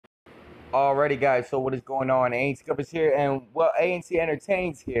Alrighty, guys. So what is going on? ANC Cup is here, and well, ANC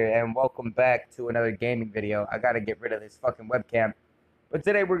Entertains here, and welcome back to another gaming video. I gotta get rid of this fucking webcam, but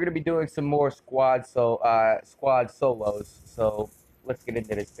today we're gonna be doing some more squad solos. So let's get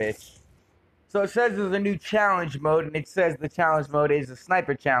into this bitch. So it says there's a new challenge mode, and it says the challenge mode is a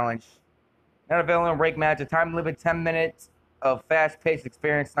sniper challenge. Not available in rank match. A time limit 10 minutes of fast-paced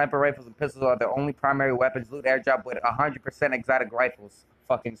experience. Sniper rifles and pistols are the only primary weapons. Loot airdrop with 100% exotic rifles.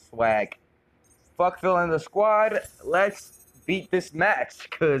 Fucking swag. Fuck filling the squad. Let's beat this match,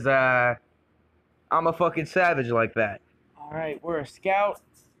 because I'm a fucking savage like that. Alright, we're a scout.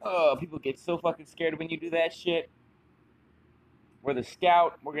 Oh, people get so fucking scared when you do that shit. We're the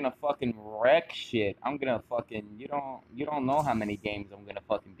scout. We're gonna fucking wreck shit. I'm gonna fucking... You don't know how many games I'm gonna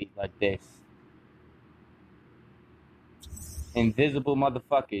fucking beat like this. Invisible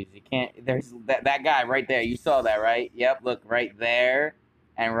motherfuckers. You can't... There's that guy right there. You saw that, right? Yep, look, right there.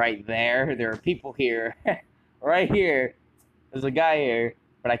 And right there. There are people here. Right here. There's a guy here,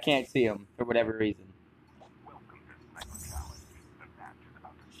 but I can't see him for whatever reason.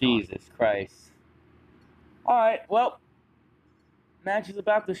 Jesus Christ. Alright, well. Match is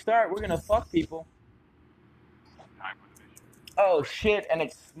about to start. We're gonna fuck people. Oh shit, and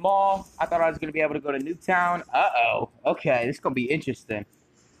it's small. I thought I was gonna be able to go to Newtown. Uh-oh. Okay, this is gonna be interesting.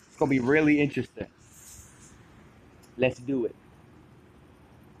 It's gonna be really interesting. Let's do it.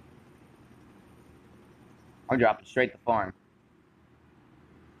 I'm dropping straight to farm.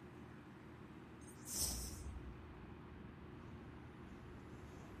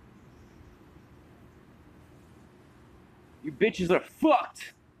 You bitches are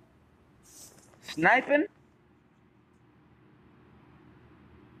fucked. Sniping?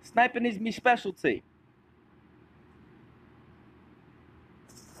 Sniping is me specialty.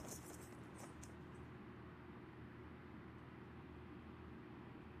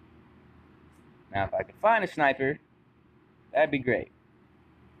 Now, if I could find a sniper, that'd be great.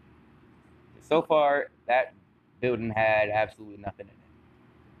 So far, that building had absolutely nothing in it.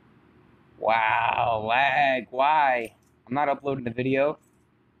 Wow, lag. Why? I'm not uploading the video.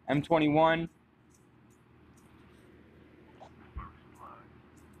 M21.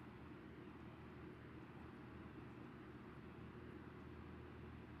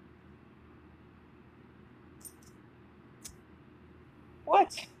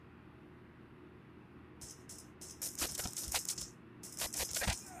 What?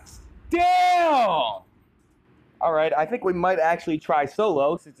 Damn! Alright, I think we might actually try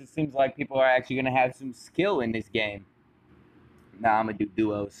solo, since it seems like people are actually going to have some skill in this game. Nah, I'm going to do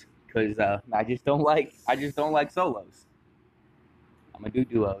duos, because I just don't like solos. I'm going to do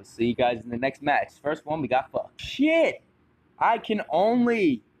duos. See you guys in the next match. First one, we got fucked. Shit! I can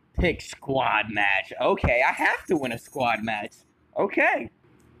only pick squad match. Okay, I have to win a squad match. Okay.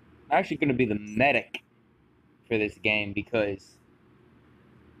 I'm actually going to be the medic for this game, because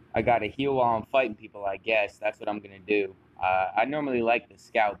I gotta heal while I'm fighting people, I guess. That's what I'm gonna do. I normally like the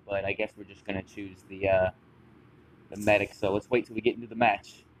scout, but I guess we're just gonna choose the medic. So let's wait till we get into the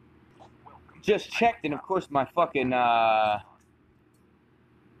match. Just checked, and of course my fucking yeah,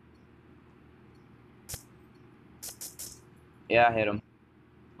 I hit him.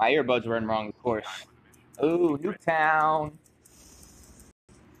 My earbuds were in wrong, of course. Ooh, Newtown.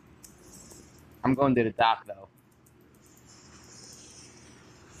 I'm going to the dock though,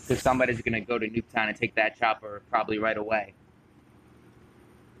 because somebody's gonna go to Newtown and take that chopper probably right away.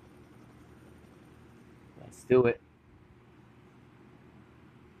 Let's do it.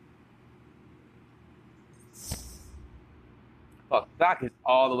 Fuck, dock is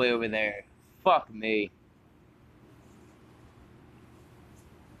all the way over there. Fuck me.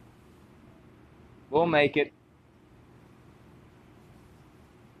 We'll make it.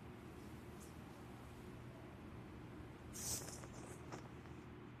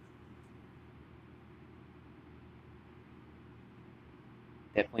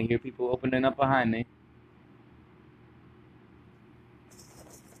 Definitely hear people opening up behind me.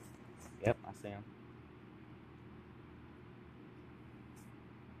 Yep, I see him.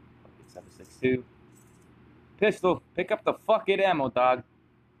 762. Pistol, pick up the fucking ammo, dog.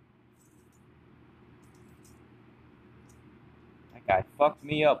 That guy fucked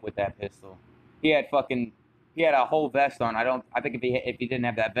me up with that pistol. He had a whole vest on. I think if he didn't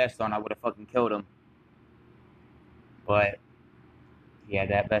have that vest on, I would have fucking killed him. But he had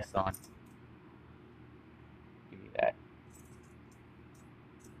that vest on. Give me that.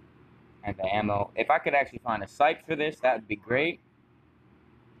 And the ammo. If I could actually find a sight for this, that would be great.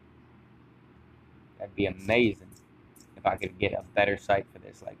 That'd be amazing if I could get a better sight for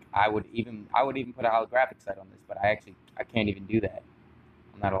this. Like I would even put a holographic sight on this, but I can't even do that.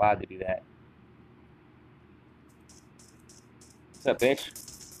 not allowed to do that. What's up, bitch?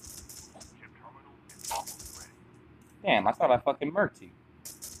 Damn, I thought I fucking murked you.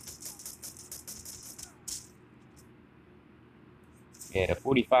 Yeah, the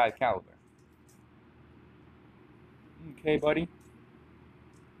 45 caliber. Okay, buddy.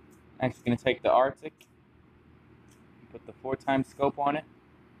 Actually gonna take the Arctic. Put the 4x scope on it.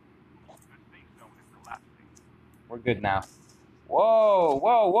 We're good now. Whoa,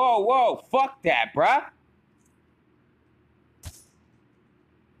 whoa, whoa, whoa. Fuck that, bruh.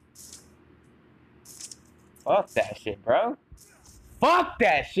 Fuck that shit, bro. Fuck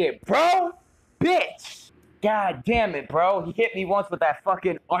that shit, bro. Bitch. God damn it, bro. He hit me once with that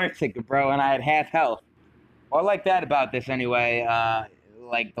fucking Arctic, bro, and I had half health. Well, I like that about this anyway.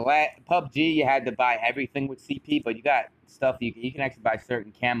 Like the PUBG, you had to buy everything with CP, but you got stuff you can actually buy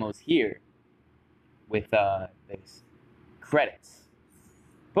certain camos here with this credits.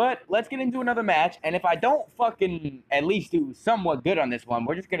 But let's get into another match, and if I don't fucking at least do somewhat good on this one,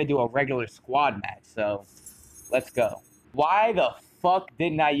 we're just gonna do a regular squad match. So let's go. Why the fuck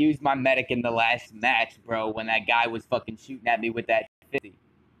didn't I use my medic in the last match, bro, when that guy was fucking shooting at me with that 50?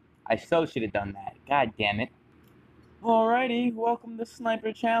 I so should have done that. God damn it. Alrighty, welcome to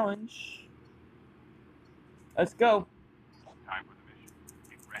Sniper Challenge. Let's go. Time for the mission.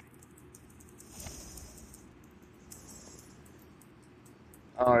 Get ready.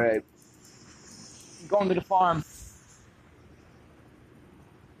 Alright. Going to the farm.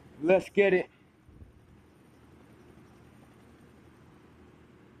 Let's get it.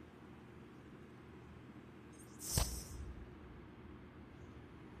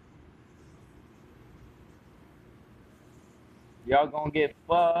 Y'all gonna get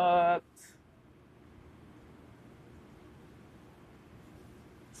fucked.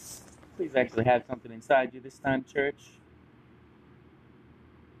 Please actually have something inside you this time, church.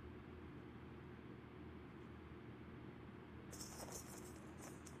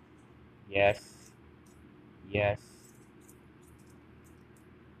 Yes. Yes.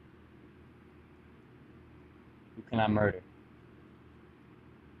 Who can I murder?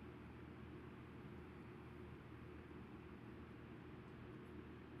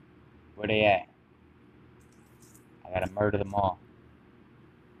 Where they at? I gotta murder them all.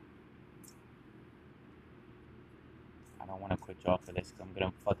 I don't want to quit y'all for this because I'm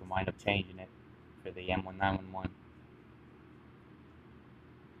gonna fucking wind up changing it for the M1911.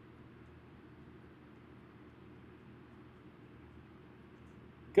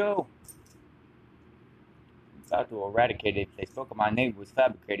 Go! I'm about to eradicate it. They spoke of my name was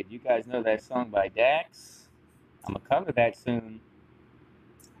fabricated. You guys know that song by Dax? I'm gonna cover that soon.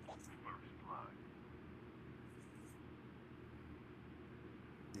 First blood.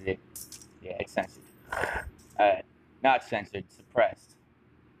 Is it? Yeah, it's censored. Not censored, suppressed.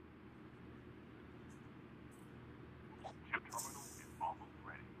 Chip terminal is almost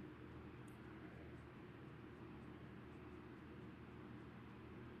ready.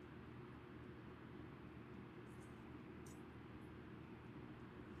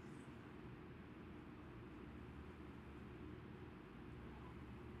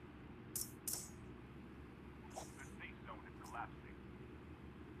 The safe zone is collapsing.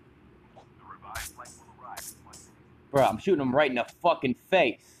 The revived flight will arrive in 1 minute. Bro, I'm shooting him right in the fucking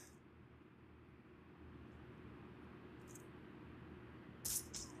face.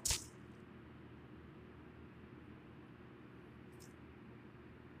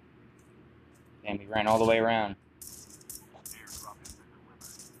 Damn, he ran all the way around. Airdrop has been delivered.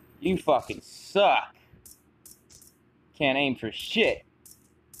 You fucking suck. Can't aim for shit.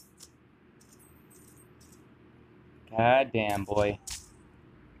 God damn, boy.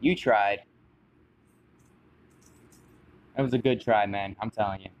 You tried. It was a good try, man. I'm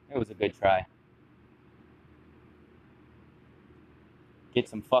telling you. It was a good try. Get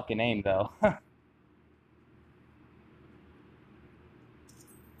some fucking aim, though.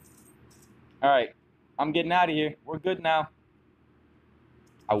 Alright. I'm getting out of here. We're good now.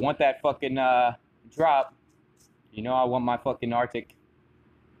 I want that fucking, drop. You know I want my fucking Arctic.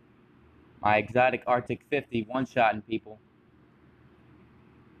 My exotic Arctic 50 one-shotting people.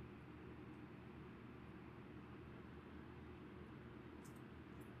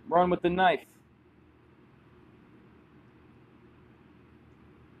 Run with the knife.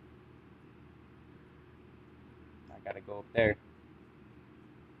 I gotta go up there.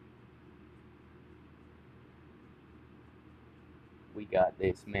 We got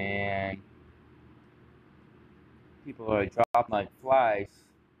this, man. People are dropping like flies.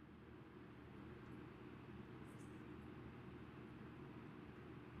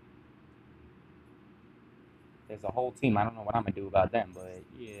 There's a whole team. I don't know what I'm gonna do about them, but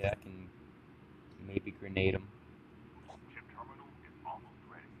yeah, I can maybe grenade them. Chip terminal is almost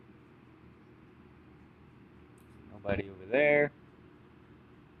ready. Nobody over there.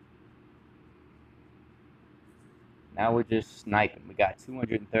 Now we're just sniping. We got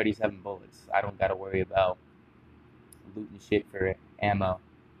 237 bullets. I don't gotta worry about looting shit for ammo.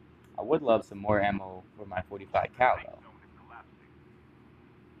 I would love some more ammo for my 45 cal Safe though. zone is collapsing.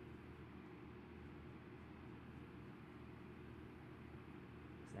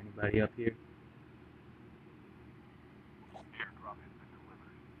 Is anybody up here? Airdrop has been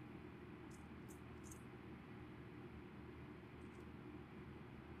delivered.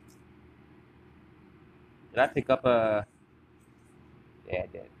 Did I pick up a... Yeah, I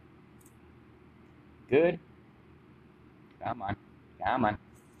did. Good. Come on. Come on.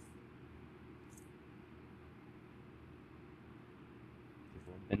 Just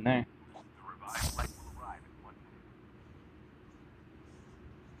would have been there. The revived flight will arrive in 1 minute.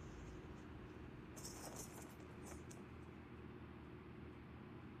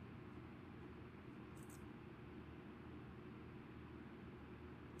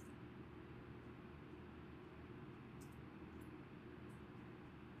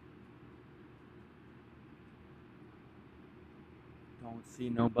 Don't see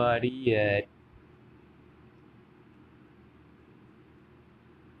nobody yet.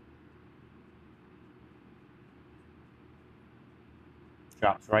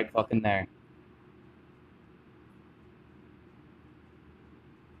 Drops right fucking there.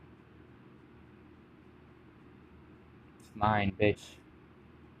 It's mine, bitch.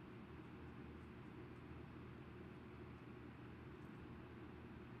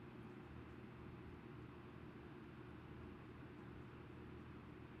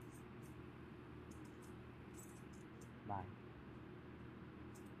 Mine.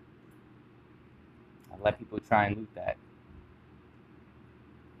 I let people try and loot that.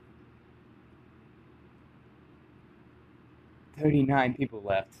 $39 people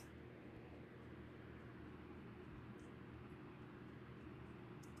left.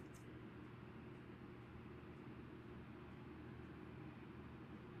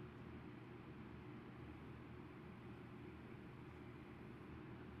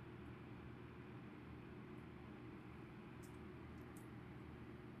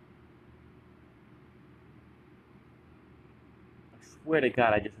 I swear to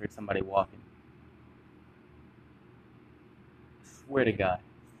God, I just heard somebody walking. I swear to God.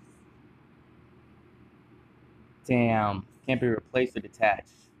 Damn. Can't be replaced or detached.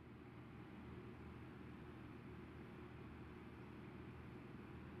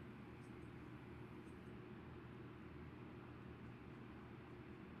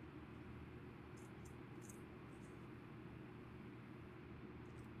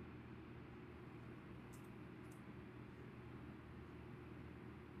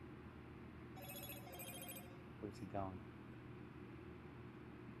 Where's he going?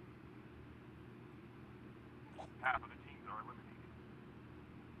 Half of the teams are eliminated.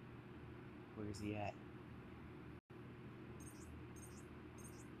 Where is he at?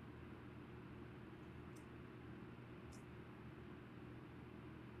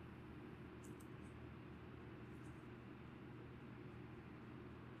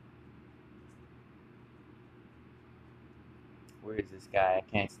 Where is this guy?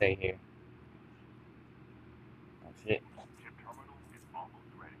 I can't stay here. Oh shit. Chip terminal is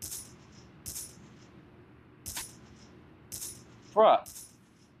almost ready. Bruh.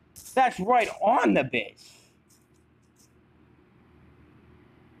 That's right on the bitch.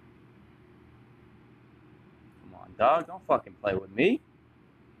 Come on, dog. Don't fucking play with me.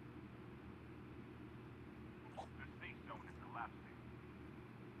 The safe zone is collapsing.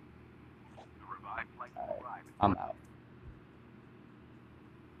 The revived flight will Alright, arrive in I'm 1 out. minute.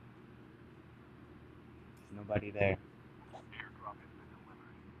 There's nobody there. Airdrop has been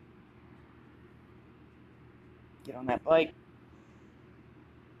delivered. Get on that bike.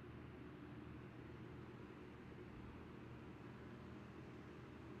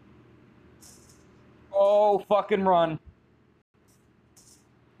 Oh, fucking run.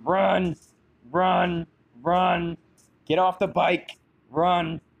 Run. Run. Run. Get off the bike.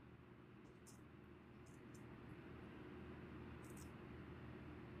 Run.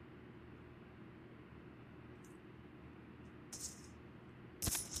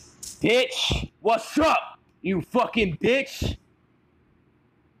 Bitch. What's up, you fucking bitch?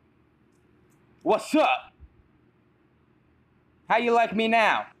 What's up? How you like me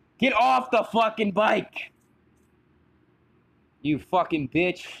now? Get off the fucking bike. You fucking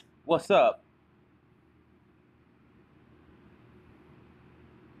bitch. What's up?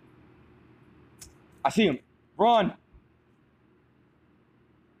 I see him. Run!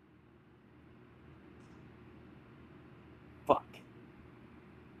 Fuck.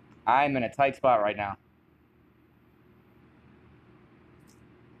 I'm in a tight spot right now.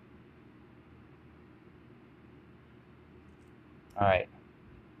 Alright.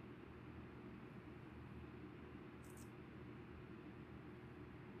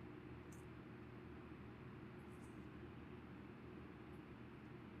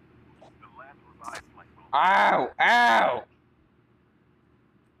 The last revived flight will Ow! Ow!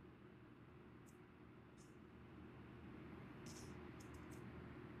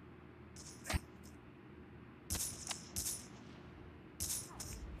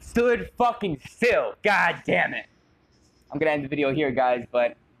 Stood fucking still. God damn it. I'm gonna end the video here, guys,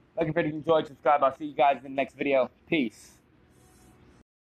 but looking for you to enjoy, subscribe. I'll see you guys in the next video. Peace.